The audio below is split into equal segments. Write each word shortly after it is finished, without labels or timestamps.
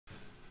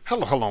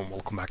Hello, and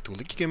welcome back to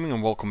Oolykee Gaming,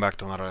 and welcome back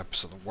to another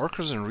episode of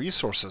Workers and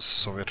Resources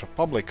Soviet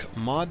Republic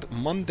Mod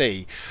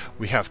Monday.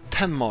 We have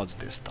 10 mods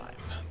this time.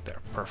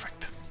 They're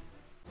perfect.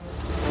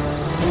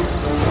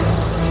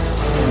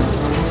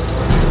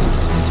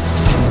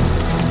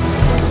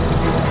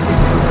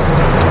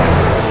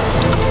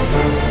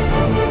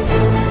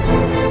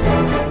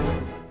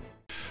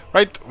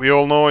 Right, we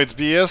all know it's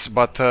BS,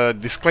 but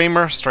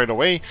disclaimer straight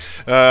away,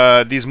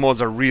 these mods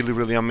are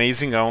really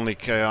amazing.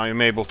 I'm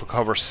able to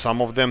cover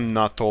some of them,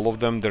 not all of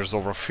them. There's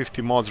over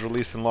 50 mods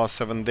released in the last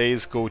 7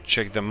 days. Go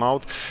check them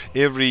out.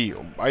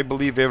 I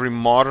believe every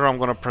modder I'm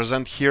going to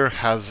present here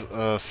has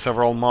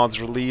several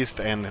mods released,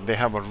 and they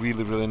have a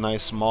really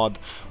nice mod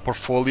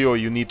portfolio.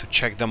 You need to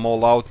check them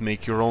all out,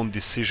 make your own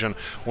decision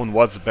on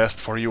what's best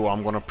for you.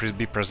 I'm going to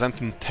be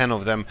presenting 10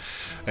 of them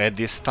at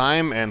this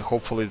time, and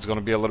hopefully it's going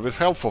to be a little bit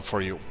helpful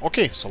for you.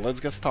 Okay, so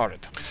let's get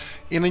started.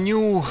 In a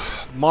new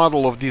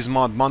model of these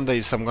Mod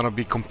Mondays, I'm going to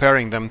be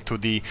comparing them to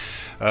the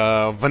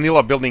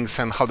vanilla buildings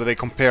and how do they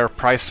compare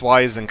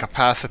price-wise and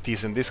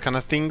capacities and this kind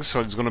of thing.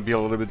 So it's going to be a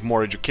little bit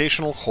more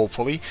educational,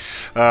 hopefully.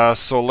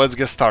 So let's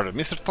get started.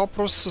 Mr.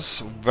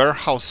 Toprus'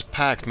 warehouse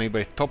pack made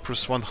by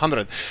Toprus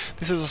 100.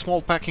 This is a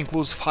small pack,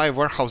 includes 5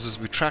 warehouses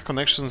with track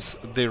connections.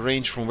 They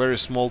range from very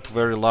small to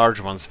very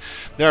large ones.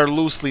 They are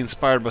loosely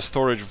inspired by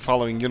storage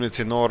following units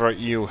in order.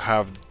 You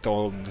have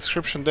the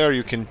description there.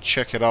 You can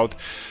check it out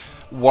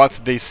what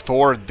they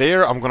store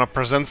there. I'm gonna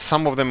present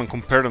some of them and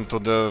compare them to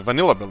the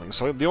vanilla building.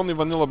 So the only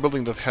vanilla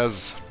building that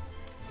has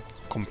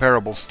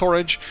comparable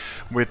storage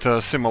with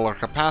similar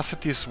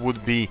capacities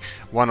would be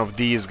one of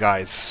these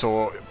guys.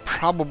 So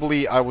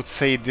probably I would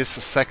say this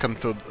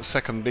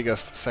second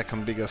biggest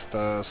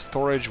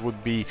storage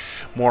would be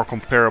more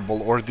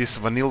comparable, or this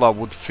vanilla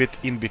would fit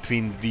in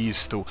between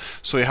these two.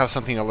 So you have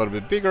something a little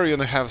bit bigger, you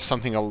have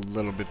something a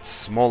little bit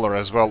smaller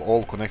as well,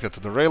 all connected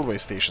to the railway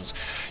stations.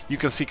 You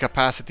can see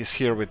capacities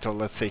here with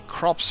let's say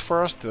crops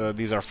first.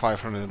 These are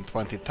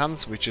 520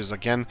 tons, which is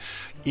again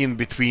in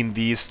between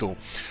these two.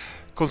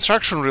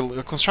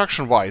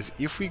 Construction-wise,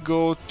 if we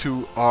go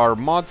to our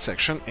mod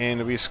section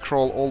and we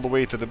scroll all the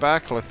way to the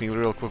back, let me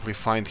real quickly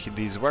find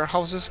these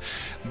warehouses.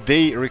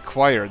 They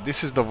require,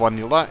 this is the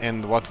vanilla,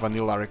 and what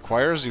vanilla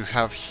requires, you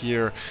have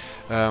here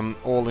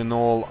all in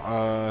all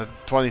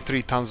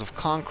 23 tons of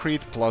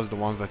concrete plus the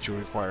ones that you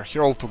require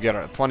here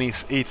altogether.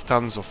 28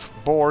 tons of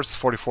boards,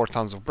 44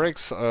 tons of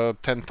bricks,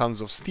 10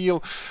 tons of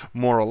steel,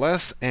 more or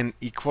less, and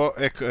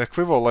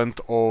equivalent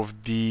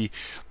of the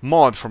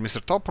mod for Mr.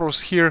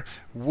 Toprus here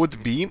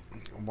would be,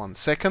 one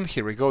second,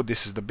 here we go,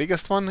 this is the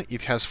biggest one,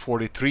 it has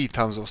 43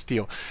 tons of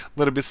steel. A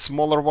little bit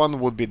smaller one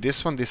would be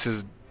this one, this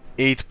is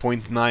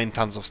 8.9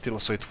 tons of steel,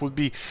 so it would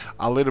be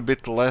a little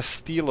bit less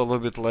steel, a little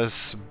bit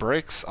less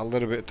bricks, a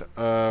little bit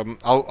a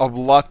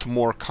lot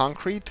more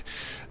concrete,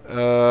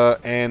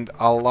 and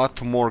a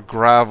lot more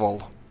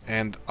gravel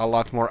and a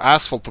lot more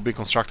asphalt to be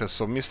constructed.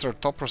 So Mr.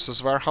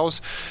 Toprus'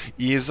 warehouse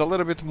is a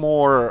little bit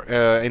more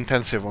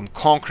intensive on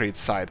concrete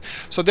side.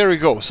 So there we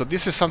go. So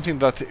this is something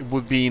that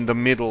would be in the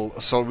middle.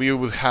 So we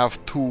would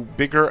have 2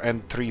 bigger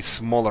and 3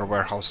 smaller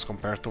warehouses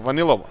compared to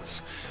vanilla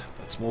ones.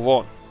 Let's move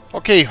on.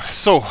 Okay,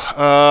 so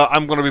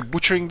I'm gonna be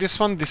butchering this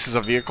one. This is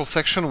a vehicle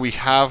section. We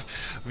have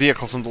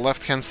vehicles on the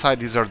left hand side.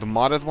 These are the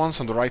modded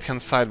ones. On the right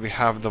hand side we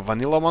have the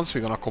vanilla ones.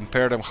 We're gonna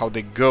compare them, how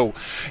they go.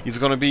 It's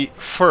gonna be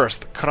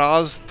first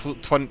Kraz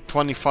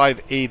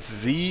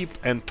 258Z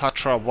and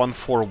Tatra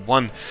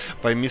 141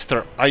 by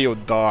Mr.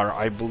 Ayodar.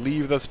 I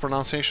believe that's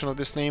pronunciation of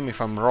this name.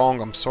 If I'm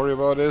wrong, I'm sorry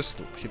about this.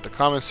 Hit the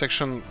comment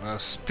section,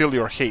 spill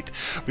your hate.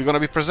 We're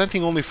gonna be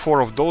presenting only 4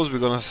 of those. We're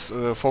gonna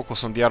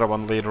focus on the other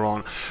one later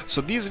on.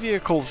 So these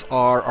vehicles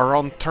are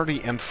around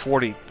 30 and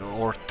 40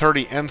 or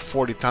 30 and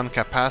 40 ton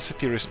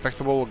capacity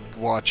respectable,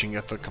 watching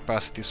at the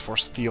capacities for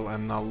steel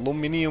and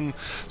aluminium.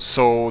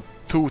 So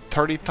 2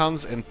 30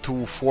 tons and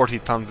 2 40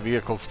 ton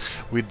vehicles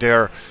with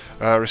their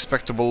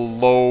respectable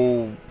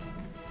low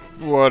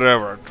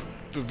whatever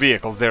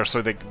vehicles there,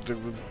 so they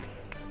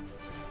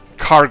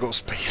cargo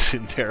space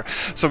in there.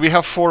 So we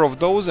have 4 of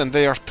those, and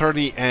they are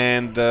 30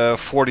 and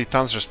 40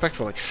 tons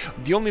respectively.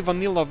 The only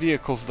vanilla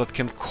vehicles that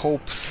can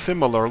cope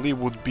similarly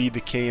would be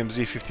the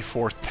KMZ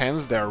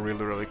 5410s. They are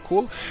really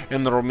cool,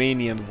 and the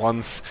Romanian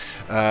ones,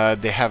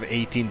 they have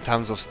 18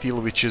 tons of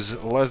steel, which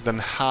is less than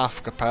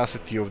half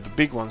capacity of the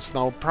big ones.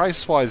 Now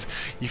price wise,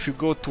 if you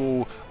go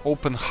to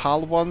open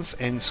hull ones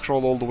and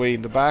scroll all the way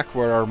in the back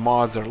where our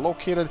mods are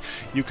located,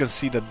 you can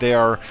see that they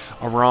are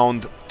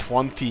around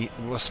 20,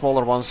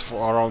 smaller ones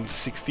for around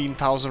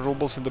 16,000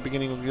 rubles in the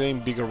beginning of the game.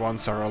 Bigger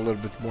ones are a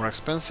little bit more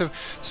expensive.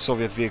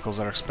 Soviet vehicles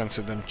are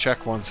expensive than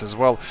Czech ones as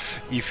well.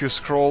 If you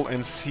scroll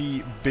and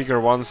see bigger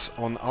ones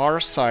on our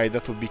side,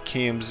 that would be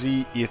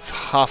KMZ, it's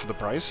half the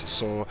price.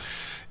 So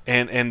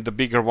and the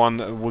bigger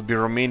one would be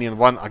Romanian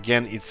one.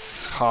 Again,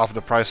 it's half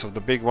the price of the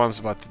big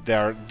ones, but they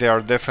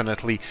are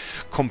definitely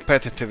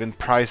competitive in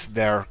price.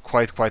 They're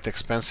quite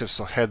expensive,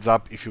 so heads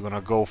up if you're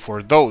gonna go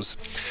for those.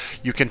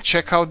 You can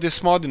check out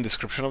this mod in the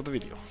description of the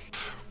video.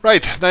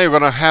 Right, now you're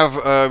gonna have,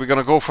 we're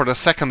gonna go for the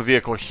second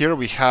vehicle here.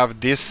 We have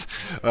this,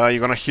 you're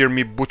gonna hear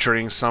me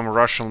butchering some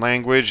Russian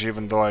language,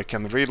 even though I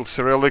can read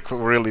Cyrillic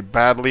really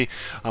badly.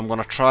 I'm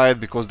gonna try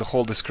it because the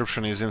whole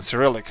description is in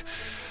Cyrillic.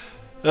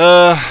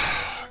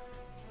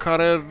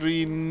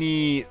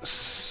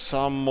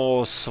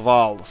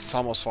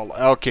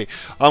 Karьерный-самосвал. Okay,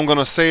 I'm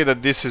gonna say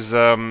that this is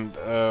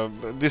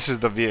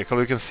the vehicle.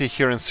 You can see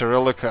here in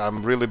Cyrillic.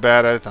 I'm really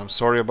bad at it. I'm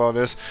sorry about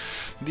this.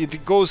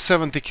 It goes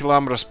 70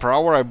 kilometers per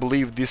hour. I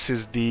believe this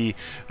is the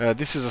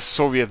this is a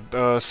Soviet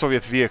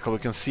vehicle. You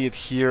can see it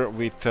here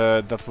with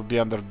that would be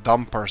under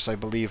dumpers. I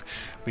believe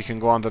we can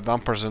go under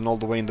dumpers and all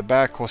the way in the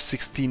back. Costs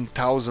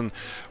 16,000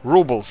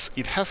 rubles.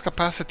 It has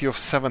capacity of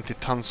 70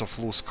 tons of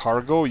loose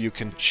cargo. You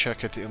can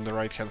check it on the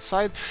right hand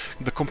side.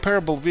 The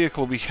comparable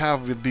vehicle we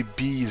have will be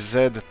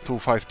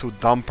BZ252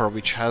 dumper,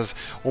 which has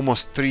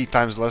almost 3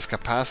 times less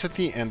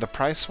capacity, and the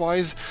price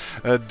wise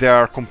they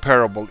are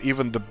comparable.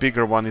 Even the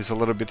bigger one is a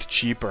little bit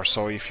cheaper.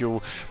 So if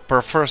you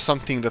prefer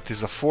something that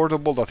is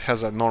affordable, that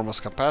has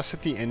enormous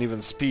capacity and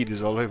even speed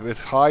is a little bit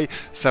high,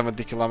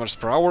 70 kilometers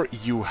per hour,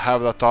 you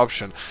have that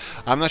option.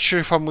 I'm not sure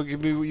if I'm going to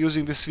be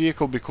using this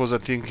vehicle because I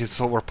think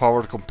it's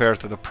overpowered compared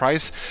to the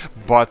price,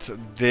 but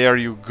there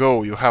you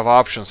go, you have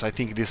options. I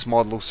think this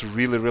mod looks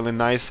really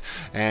nice,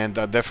 and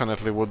I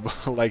definitely would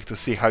like to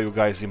see how you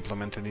guys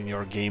implement it in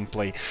your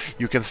gameplay.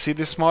 You can see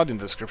this mod in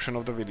the description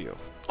of the video.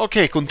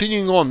 Okay,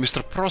 continuing on,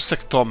 Mr.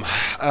 Prosectom.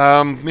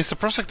 Mr.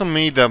 Prosectom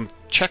made a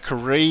Czech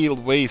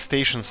railway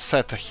station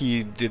set.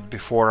 He did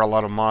before a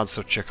lot of mods,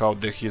 so check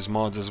out his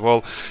mods as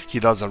well.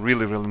 He does a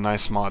really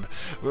nice mod,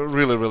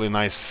 really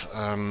nice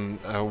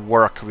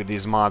work with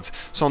these mods.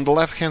 So on the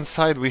left hand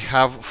side we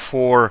have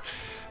 4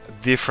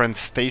 different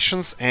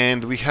stations,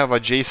 and we have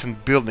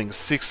adjacent buildings,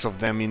 6 of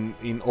them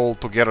in all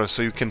together,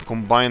 so you can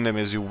combine them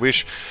as you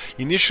wish.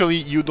 Initially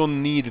you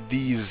don't need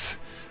these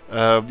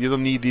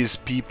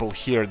people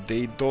here.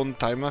 They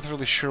don't, I'm not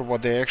really sure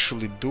what they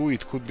actually do.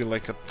 It could be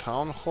like a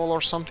town hall or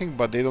something,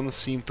 but they don't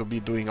seem to be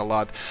doing a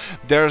lot.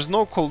 There's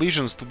no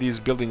collisions to these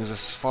buildings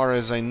as far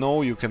as I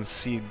know. You can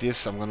see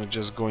this. I'm gonna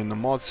just go in the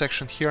mod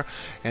section here,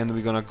 and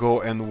we're gonna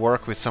go and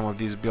work with some of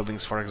these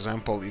buildings. For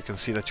example, you can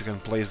see that you can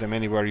place them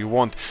anywhere you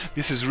want.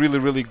 This is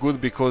really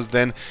good because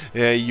then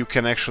you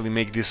can actually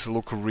make this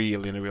look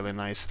really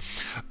nice.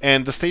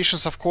 And the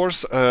stations, of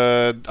course,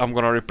 I'm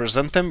gonna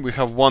represent them. We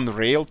have 1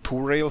 rail, 2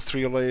 rails,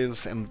 3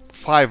 rails and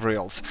 5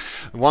 rails.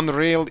 1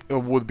 rail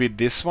would be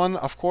this one,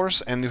 of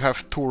course, and you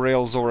have 2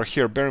 rails over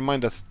here. Bear in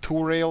mind that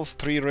 2 rails,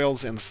 3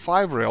 rails and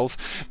 5 rails,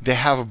 they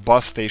have a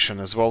bus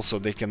station as well, so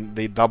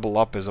they double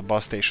up as a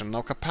bus station.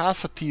 Now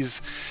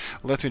capacities,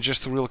 let me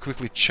just real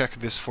quickly check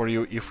this for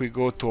you. If we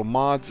go to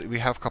mods, we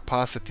have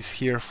capacities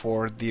here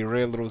for the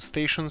railroad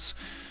stations.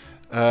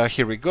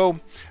 Here we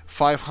go.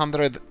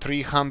 500,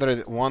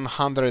 300,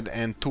 100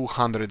 and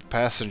 200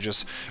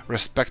 passengers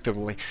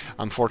respectively.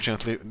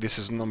 Unfortunately this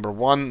is number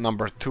 1,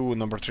 number 2,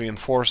 number 3 and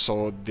 4,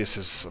 so this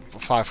is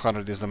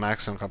 500 is the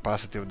maximum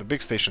capacity of the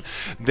big station.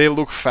 They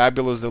look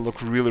fabulous, they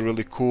look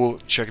really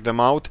cool. Check them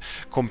out.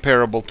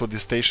 Comparable to the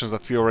stations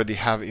that we already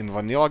have in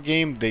vanilla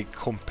game, they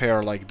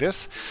compare like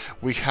this.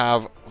 We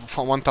have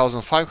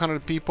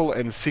 1,500 people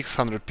and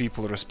 600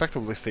 people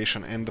respectively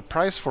station, and the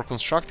price for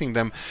constructing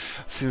them,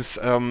 since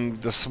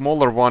the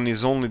smaller one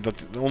is the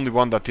only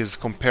one that is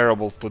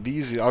comparable to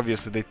these,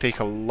 obviously they take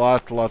a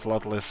lot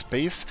less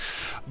space,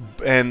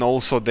 and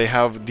also they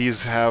have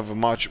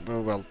much,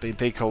 well, they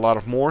take a lot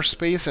of more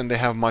space and they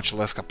have much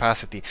less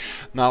capacity.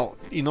 Now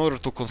in order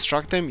to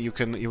construct them, you're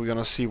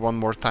gonna see one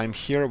more time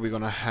here, we're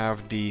gonna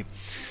have the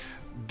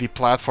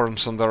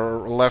platforms on the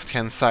left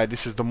hand side.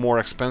 This is the more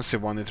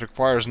expensive one. It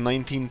requires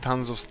 19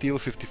 tons of steel,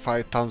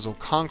 55 tons of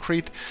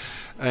concrete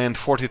and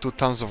 42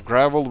 tons of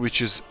gravel,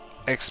 which is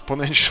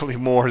exponentially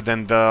more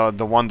than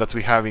the one that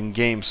we have in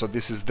game. So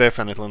this is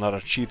definitely not a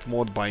cheat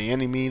mod by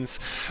any means.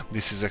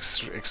 This is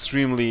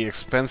extremely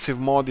expensive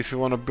mod if you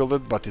want to build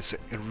it, but it's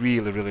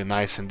really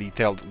nice and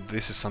detailed.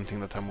 This is something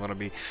that I'm going to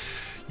be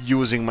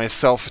using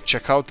myself.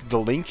 Check out the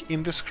link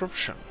in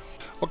description.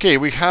 Okay,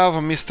 we have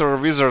Mr.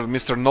 Wizard,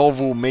 Mr.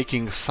 Novu,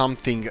 making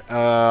something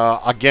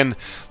again.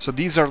 So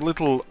these are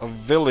little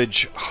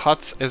village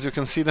huts, as you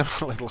can see them,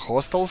 little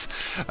hostels.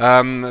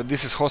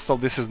 This is hostel,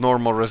 this is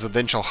normal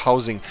residential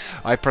housing.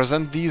 I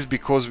present these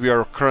because we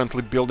are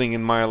currently building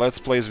in my Let's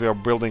Plays, we are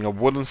building a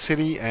wooden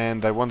city,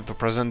 and I wanted to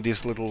present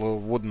these little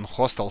wooden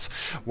hostels.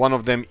 One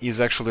of them is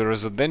actually a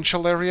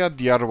residential area,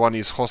 the other one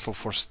is hostel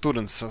for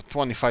students. So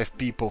 25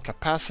 people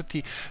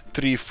capacity,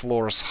 3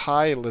 floors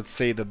high. Let's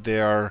say that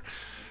they are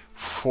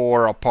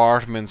 4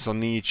 apartments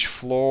on each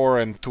floor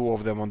and 2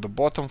 of them on the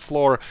bottom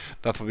floor.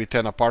 That would be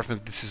 10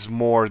 apartments. This is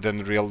more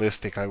than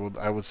realistic. I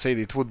would say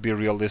that it would be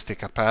realistic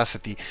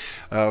capacity,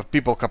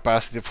 people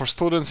capacity. For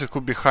students it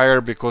could be higher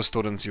because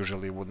students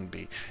usually wouldn't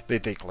be. They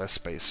take less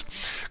space.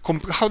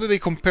 How do they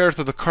compare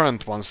to the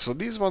current ones? So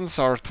these ones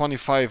are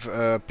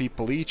 25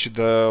 people each.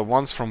 The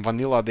ones from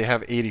vanilla, they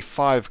have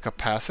 85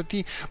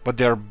 capacity, but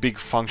they're big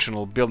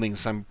functional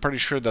buildings. I'm pretty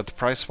sure that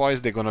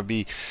price-wise they're gonna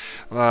be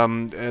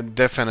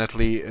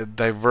definitely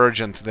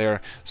divergent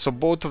there. So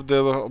both of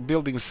the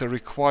buildings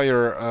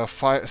require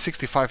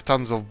 65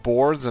 tons of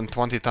boards and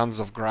 20 tons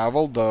of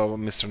gravel, the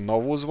Mr.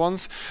 Novus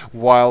ones,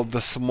 while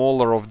the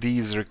smaller of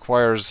these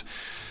requires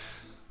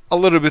a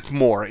little bit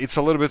more. It's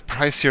a little bit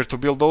pricier to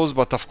build those,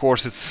 but of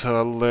course it's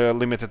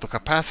limited to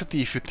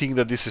capacity. If you think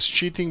that this is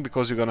cheating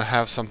because you're gonna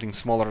have something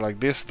smaller like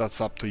this,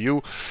 that's up to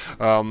you.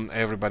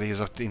 Everybody is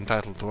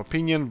entitled to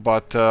opinion,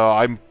 but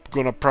I'm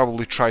gonna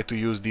probably try to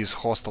use these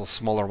Hostel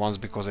smaller ones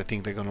because I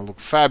think they're gonna look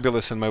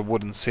fabulous in my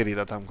wooden city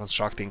that I'm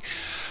constructing.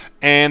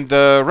 And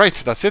right,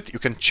 that's it. You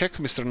can check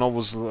Mr.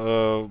 Novus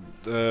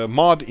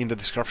mod in the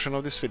description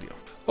of this video.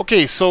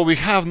 Okay, so we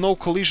have no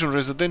collision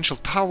residential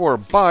tower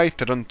by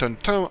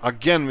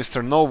again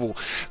Mr. Novu.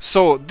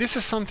 So this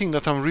is something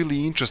that I'm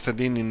really interested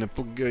in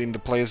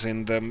the place.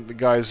 And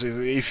guys,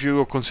 if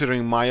you're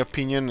considering my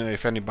opinion,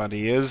 if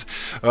anybody is,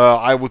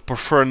 I would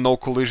prefer no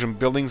collision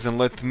buildings and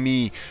let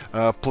me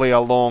play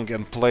along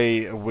and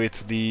play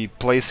with the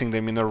placing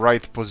them in the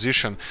right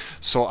position.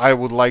 So I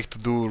would like to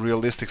do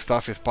realistic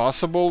stuff if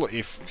possible,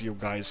 if you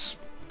guys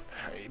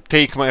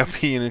take my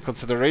opinion in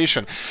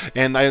consideration.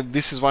 And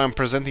this is why I'm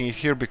presenting it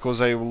here,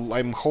 because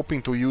I'm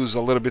hoping to use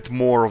a little bit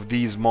more of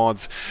these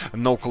mods,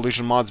 no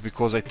collision mods,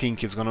 because I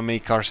think it's gonna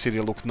make our city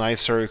look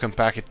nicer. You can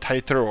pack it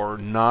tighter or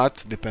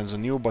not, depends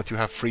on you, but you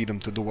have freedom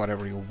to do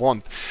whatever you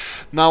want.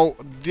 Now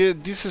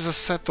this is a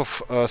set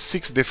of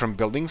 6 different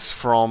buildings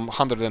from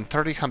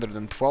 130,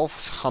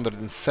 112,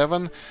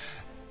 107,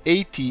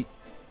 80,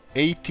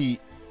 80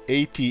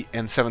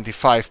 and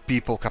 75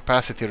 people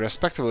capacity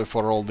respectively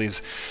for all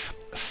these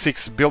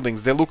 6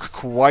 buildings. They look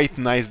quite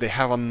nice. They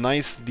have a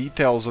nice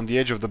details on the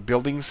edge of the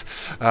buildings,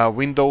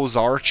 windows,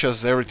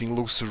 arches, everything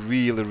looks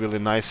really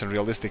nice and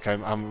realistic.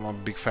 I'm a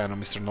big fan of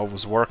Mr.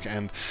 Novus' work.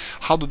 And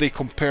how do they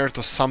compare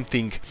to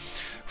something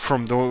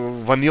from the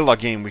vanilla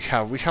game we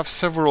have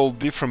several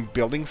different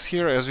buildings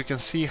here. As you can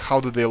see,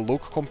 how do they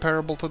look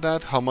comparable to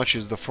that? How much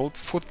is the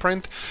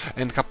footprint?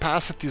 And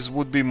capacities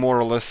would be more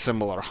or less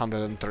similar,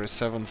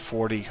 137,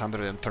 40,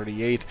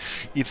 138.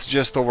 It's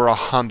just over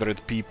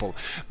 100 people.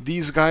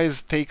 These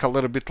guys take a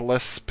little bit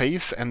less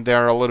space and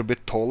they're a little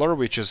bit taller,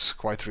 which is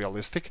quite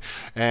realistic.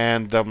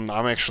 And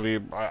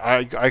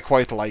I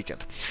quite like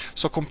it.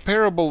 So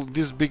comparable,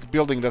 this big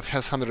building that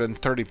has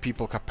 130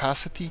 people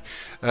capacity,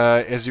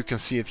 as you can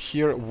see it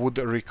here, would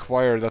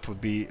require, that would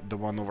be the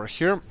one over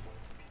here.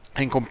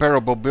 In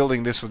comparable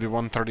building, this would be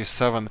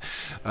 137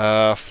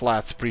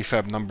 flats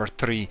prefab number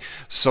 3.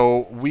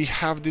 So we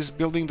have this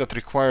building that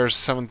requires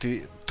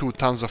 72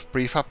 tons of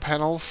prefab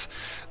panels.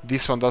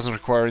 This one doesn't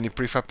require any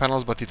prefab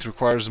panels, but it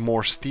requires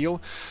more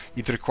steel.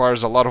 It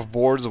requires a lot of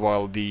boards,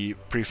 while the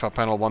prefab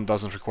panel one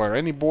doesn't require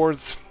any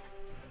boards.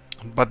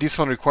 But this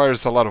one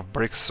requires a lot of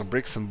bricks, so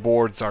bricks and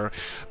boards are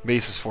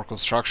basis for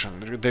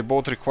construction. They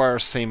both require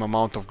same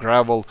amount of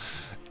gravel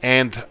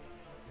and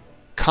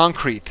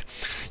concrete.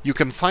 You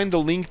can find the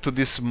link to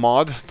this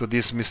mod, to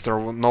this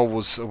Mr.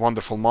 Novus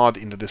wonderful mod,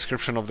 in the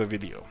description of the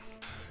video.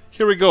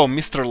 Here we go,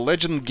 Mr.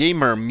 Legend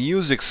Gamer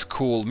Music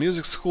School.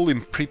 Music School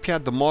in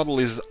Pripyat. The model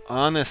is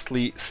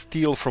honestly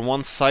steal from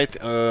one site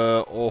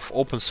of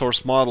open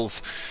source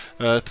models.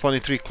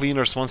 23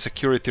 cleaners, 1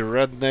 security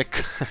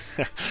redneck,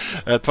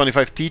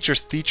 25 teachers.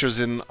 Teachers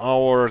in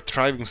our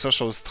thriving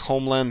socialist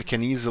homeland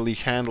can easily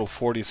handle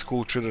 40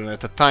 school children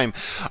at a time.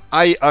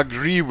 I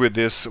agree with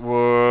this.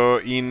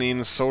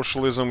 In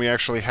socialism we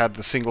actually had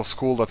the single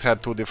school that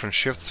had 2 different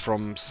shifts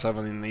from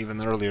 7 and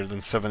even earlier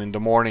than 7 in the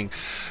morning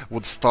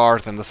would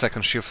start, and the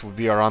second shift would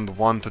be around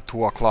 1 to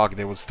 2 o'clock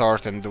they would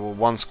start, and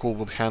one school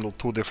would handle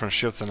 2 different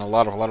shifts and a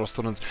lot of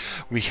students.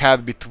 We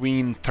had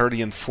between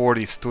 30 and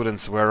 40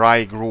 students where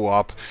I grew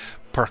up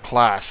per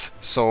class,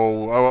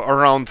 so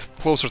around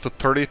closer to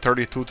 30,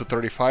 32 to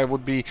 35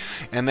 would be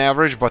an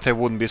average, but I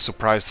wouldn't be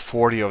surprised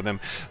 40 of them.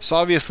 So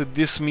obviously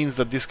this means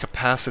that this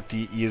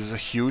capacity is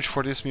huge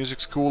for this music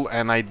school,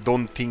 and I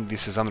don't think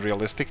this is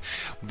unrealistic.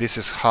 This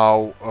is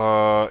how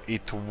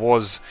it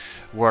was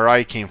where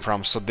I came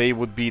from. So they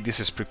would be, this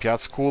is Pripyat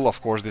school,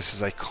 of course this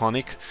is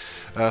iconic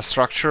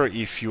structure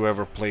if you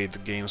ever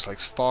played games like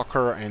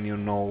Stalker and you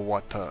know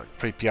what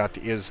Pripyat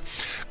is.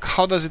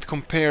 How does it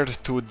compare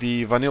to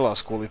the vanilla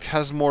school? It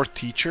has more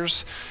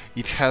teachers,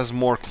 it has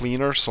more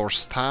cleaners or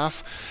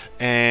staff,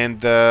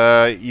 and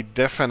it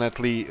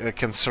definitely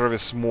can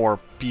service more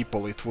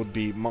people. It would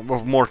be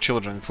more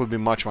children, it would be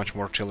much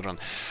more children.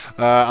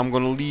 I'm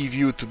gonna leave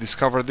you to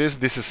discover this.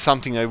 This is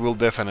something I will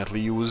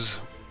definitely use,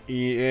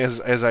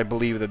 as I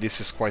believe that this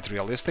is quite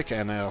realistic,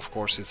 and of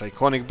course it's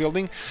iconic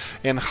building.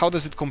 And how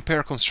does it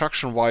compare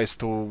construction wise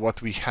to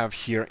what we have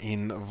here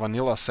in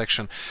vanilla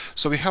section?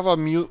 So we have a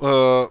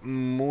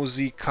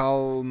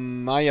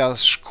Muzikalnaya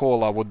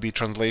Shkola would be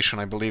translation,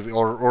 I believe,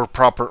 or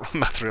proper,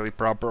 not really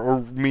proper,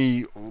 or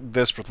me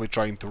desperately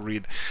trying to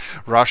read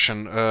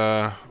Russian,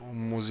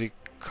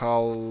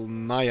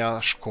 Kalnaya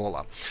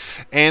Shkola.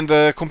 And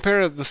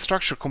compare the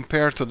structure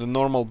compared to the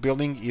normal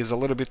building is a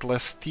little bit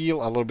less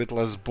steel, a little bit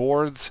less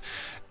boards,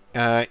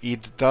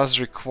 It doesn't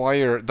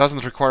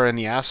require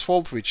any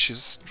asphalt, which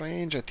is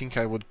strange. I think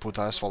I would put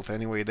asphalt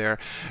anyway there.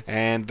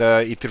 And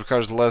it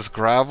requires less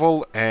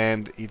gravel,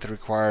 and it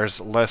requires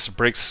less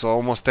bricks. So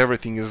almost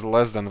everything is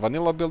less than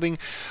vanilla building.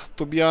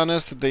 To be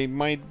honest, they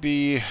might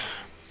be...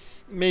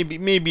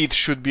 Maybe it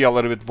should be a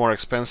little bit more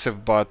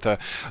expensive, but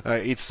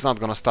it's not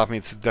gonna stop me.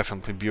 It's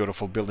definitely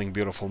beautiful building,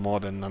 beautiful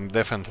mod, and I'm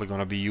definitely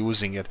gonna be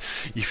using it.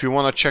 If you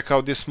wanna check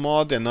out this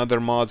mod and other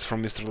mods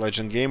from Mr.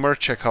 Legend Gamer,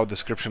 check out the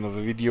description of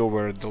the video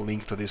where the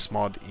link to this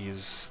mod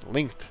is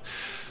linked.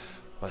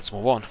 Let's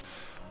move on.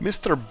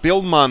 Mr.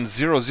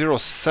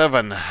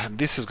 Billman007,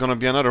 this is gonna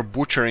be another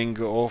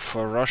butchering of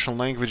Russian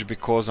language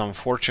because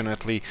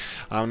unfortunately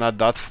I'm not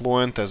that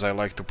fluent as I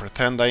like to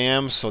pretend I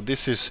am. So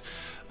this is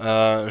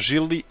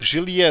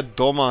Жилые,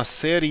 дома,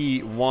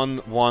 серии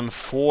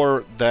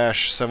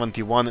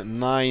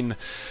 114-71-9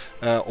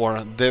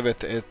 or 9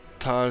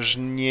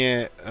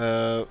 этажные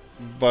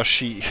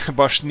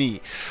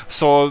bashni.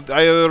 So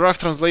rough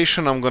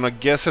translation, I'm gonna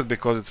guess it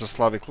because it's a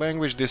Slavic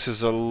language. This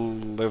is a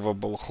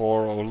livable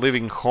or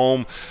living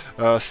home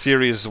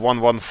series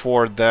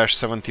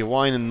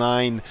 114-71,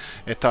 9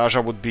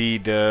 etaja would be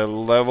the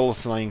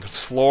levels, 9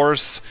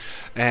 floors.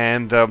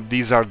 And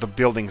these are the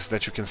buildings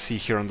that you can see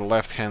here on the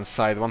left hand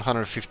side,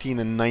 115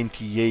 and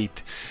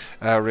 98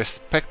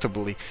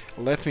 respectively.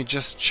 Let me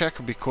just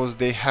check because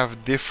they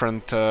have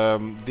different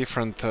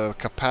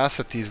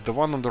capacities. The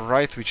one on the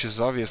right, which is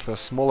obviously a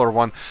smaller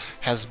one,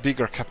 has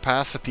bigger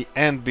capacity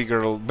and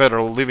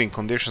better living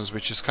conditions,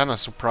 which is kind of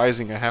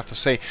surprising, I have to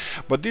say.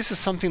 But this is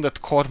something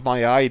that caught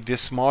my eye,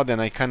 this mod,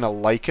 and I kind of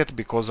like it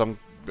because I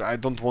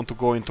don't want to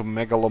go into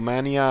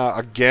megalomania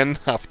again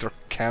after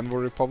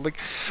Canberra Republic,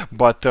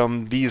 but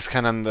these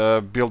kind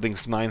of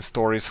buildings 9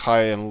 stories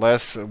high and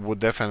less would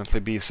definitely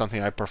be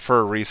something I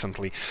prefer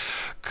recently.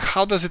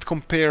 How does it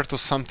compare to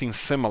something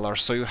similar?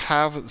 So you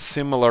have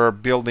similar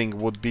building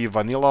would be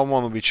vanilla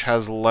one, which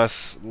has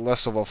less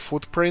of a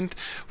footprint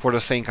for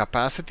the same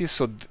capacity.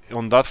 So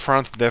on that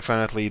front,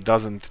 definitely it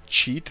doesn't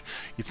cheat.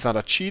 It's not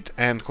a cheat.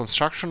 And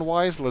construction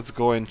wise, let's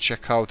go and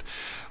check out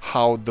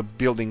how the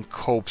building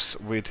copes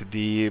with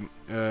the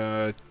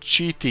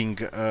cheating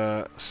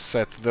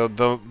set.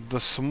 The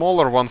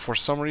smaller one for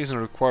some reason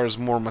requires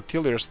more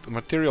materials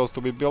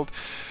to be built,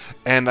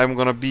 and I'm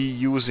gonna be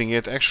using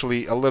it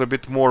actually a little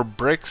bit more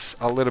bricks,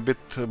 a little bit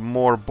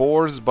more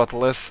boards, but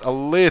a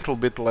little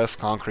bit less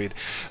concrete.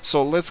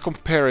 So let's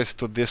compare it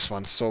to this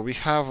one. So we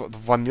have the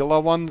vanilla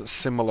one,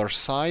 similar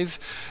size.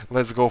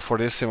 Let's go for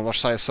this similar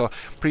size. So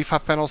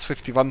prefab panels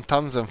 51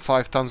 tons and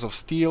 5 tons of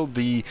steel.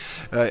 The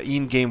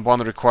in-game one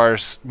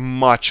requires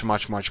much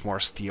more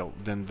steel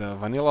than the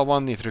vanilla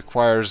one. It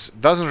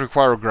doesn't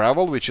require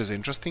gravel, which is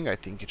interesting. I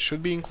think it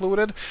should be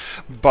included,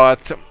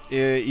 but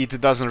it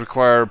doesn't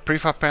require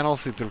prefab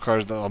panels. It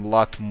requires a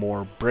lot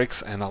more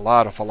bricks and a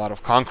lot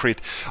of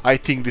concrete. I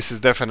think this is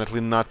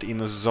definitely not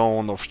in a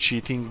zone of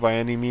cheating by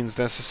any means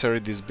necessary.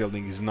 This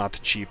building is not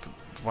cheap.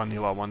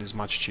 Vanilla one is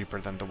much cheaper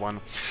than the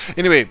one.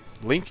 Anyway,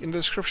 link in the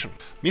description.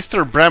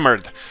 Mr.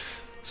 Bremerd,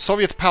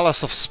 Soviet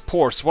Palace of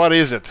Sports, what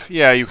is it?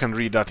 Yeah, you can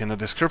read that in the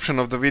description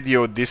of the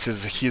video. This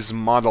is his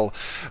model.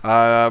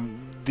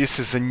 This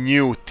is a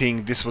new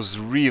thing. This is a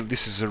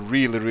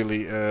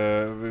really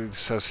it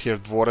says here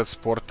Dvorec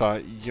Sporta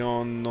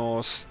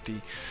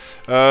Yonosti.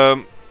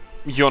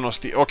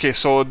 Okay,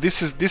 so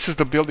this is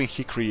the building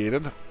he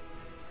created.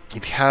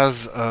 It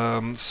has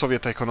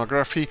Soviet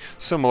iconography,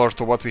 similar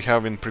to what we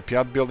have in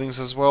Pripyat buildings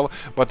as well,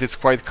 but it's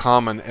quite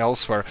common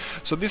elsewhere.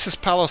 So this is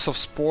Palace of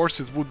Sports.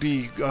 It would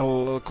be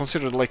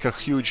considered like a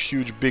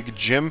huge big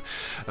gym.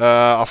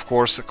 Of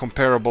course,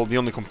 the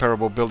only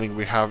comparable building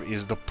we have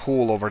is the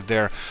pool over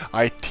there.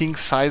 I think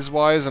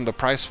size-wise and the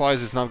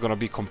price-wise is not going to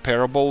be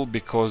comparable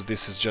because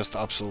this is just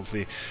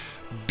absolutely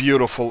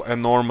beautiful,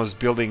 enormous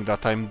building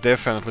that I'm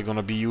definitely going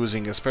to be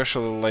using,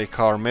 especially like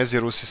our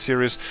Mezirusi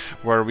series,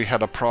 where we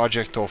had a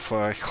project of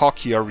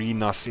hockey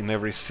arenas in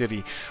every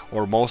city,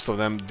 or most of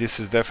them. This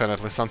is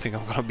definitely something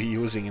I'm going to be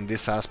using in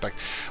this aspect.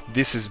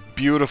 This is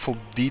beautiful,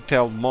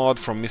 detailed mod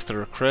from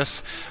Mr.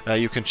 Kraz.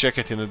 You can check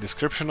it in the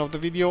description of the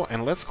video,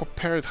 and let's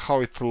compare it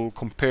how it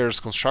compares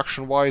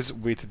construction-wise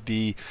with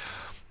the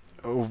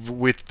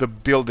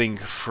building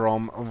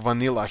from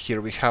vanilla. Here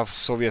we have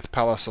Soviet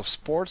Palace of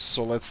Sports.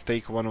 So let's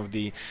take one of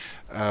the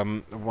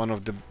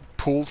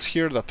pools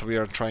here that we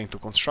are trying to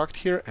construct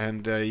here,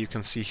 and you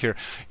can see here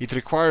it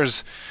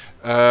requires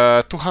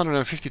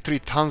 253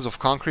 tons of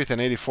concrete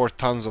and 84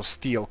 tons of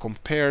steel.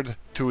 Compared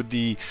to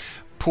the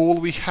pool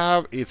we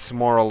have, it's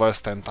more or less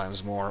 10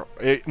 times more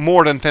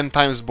than 10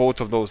 times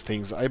both of those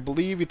things. I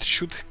believe it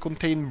should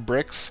contain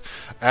bricks,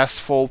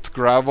 asphalt,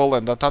 gravel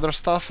and that other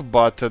stuff,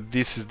 but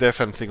this is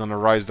definitely gonna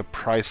raise the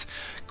price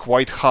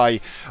quite high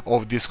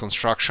of this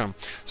construction.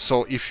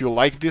 So if you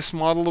like this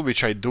model,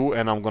 which I do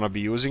and I'm gonna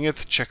be using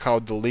it, check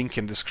out the link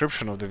in the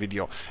description of the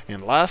video.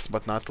 And last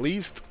but not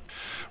least,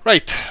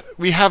 right,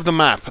 we have the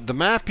map. The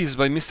map is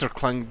by Mr.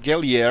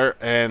 Klangelier,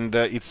 and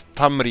it's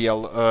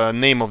Tamriel,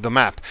 name of the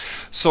map.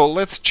 So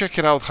let's check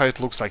it out how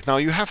it looks like. Now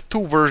you have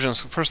two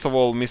versions. First of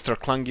all, Mr.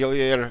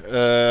 Klangelier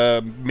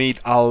made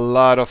a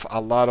lot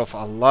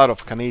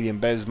of Canadian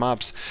based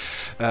maps,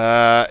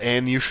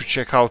 and you should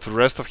check out the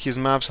rest of his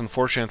maps.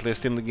 Unfortunately, I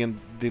still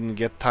didn't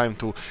get time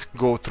to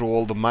go through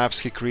all the maps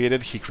he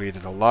created. He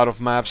created a lot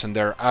of maps, and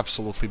they're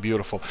absolutely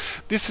beautiful.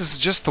 This is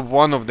just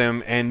one of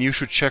them, and you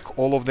should check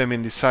all of them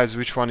and decide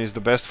which one is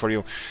the best for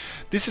you.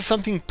 This is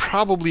something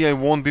probably I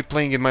won't be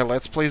playing in my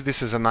Let's Plays.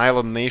 This is an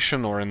island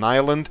nation, or an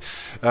island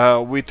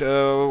with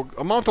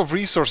amount of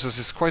resources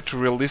is quite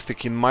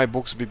realistic in my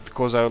books,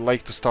 because I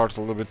like to start a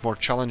little bit more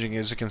challenging.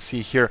 As you can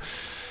see here,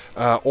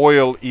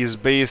 oil is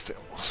based,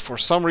 for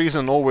some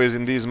reason, always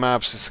in these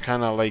maps, it's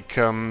kind of like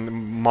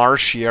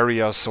marshy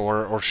areas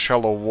or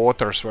shallow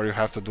waters where you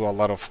have to do a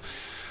lot of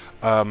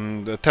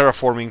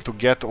terraforming to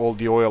get all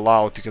the oil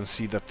out. You can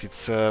see that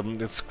it's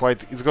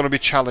going to be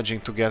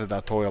challenging to get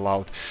that oil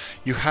out.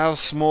 You have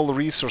small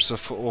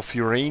resources of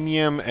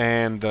uranium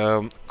and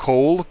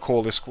coal.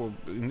 Coal is,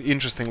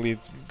 interestingly,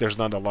 there's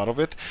not a lot of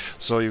it,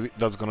 so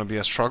that's going to be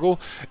a struggle,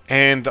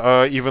 and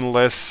even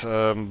less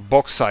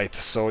bauxite.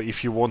 So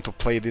if you want to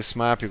play this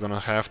map, you're going to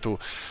have to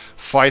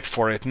fight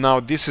for it. Now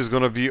this is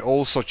going to be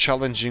also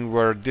challenging,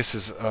 where this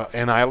is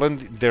an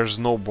island. There's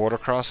no border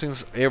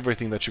crossings.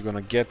 Everything that you're going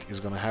to get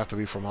is going to have to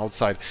be from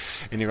outside,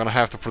 and you're going to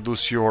have to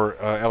produce your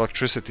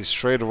electricity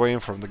straight away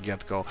from the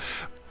get-go.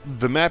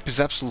 The map is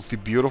absolutely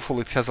beautiful.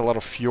 It has a lot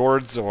of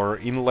fjords or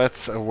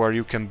inlets where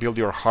you can build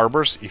your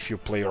harbors if you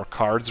play your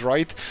cards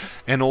right,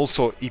 and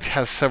also it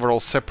has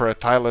several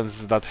separate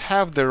islands that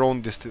have their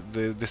own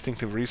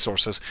distinctive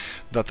resources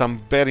that I'm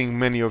betting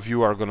many of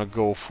you are gonna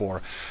go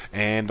for.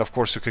 And of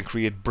course you can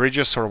create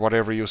bridges or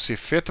whatever you see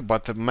fit,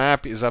 but the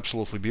map is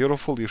absolutely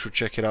beautiful. You should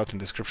check it out in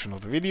the description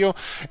of the video,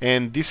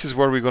 and this is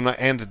where we're gonna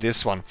end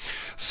this one.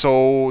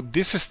 So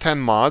this is 10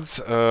 mods.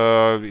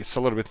 It's a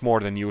little bit more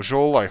than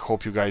usual. I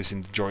hope you guys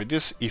enjoyed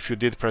this. If you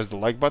did, press the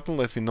like button.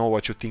 Let me know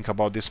what you think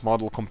about this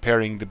model,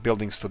 comparing the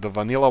buildings to the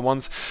vanilla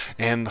ones,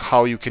 and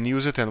how you can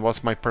use it, and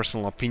what's my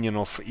personal opinion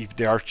of if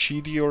they are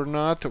cheaty or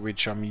not,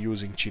 which I'm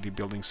using cheaty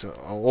buildings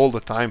all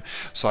the time,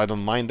 so I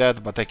don't mind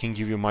that, but I can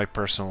give you my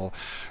personal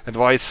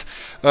advice.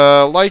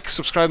 Like,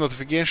 subscribe,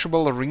 notification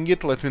bell, ring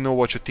it. Let me know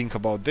what you think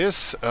about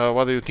this.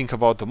 What do you think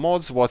about the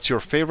mods? What's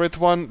your favorite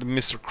one?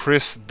 Mr.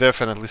 Chris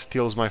definitely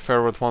steals my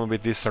favorite one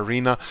with this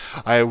arena.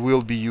 I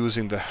will be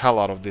using the hell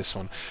out of this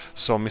one.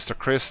 So Mr.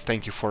 Chris,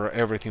 thank you for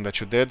everything that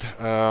you did,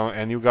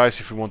 and you guys,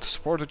 if you want to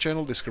support the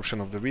channel,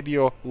 description of the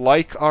video,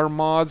 like our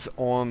mods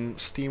on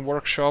Steam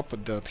Workshop.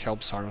 That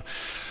helps our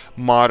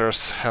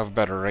modders have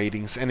better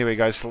ratings. Anyway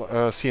guys,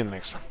 see you in the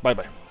next one. Bye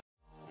bye.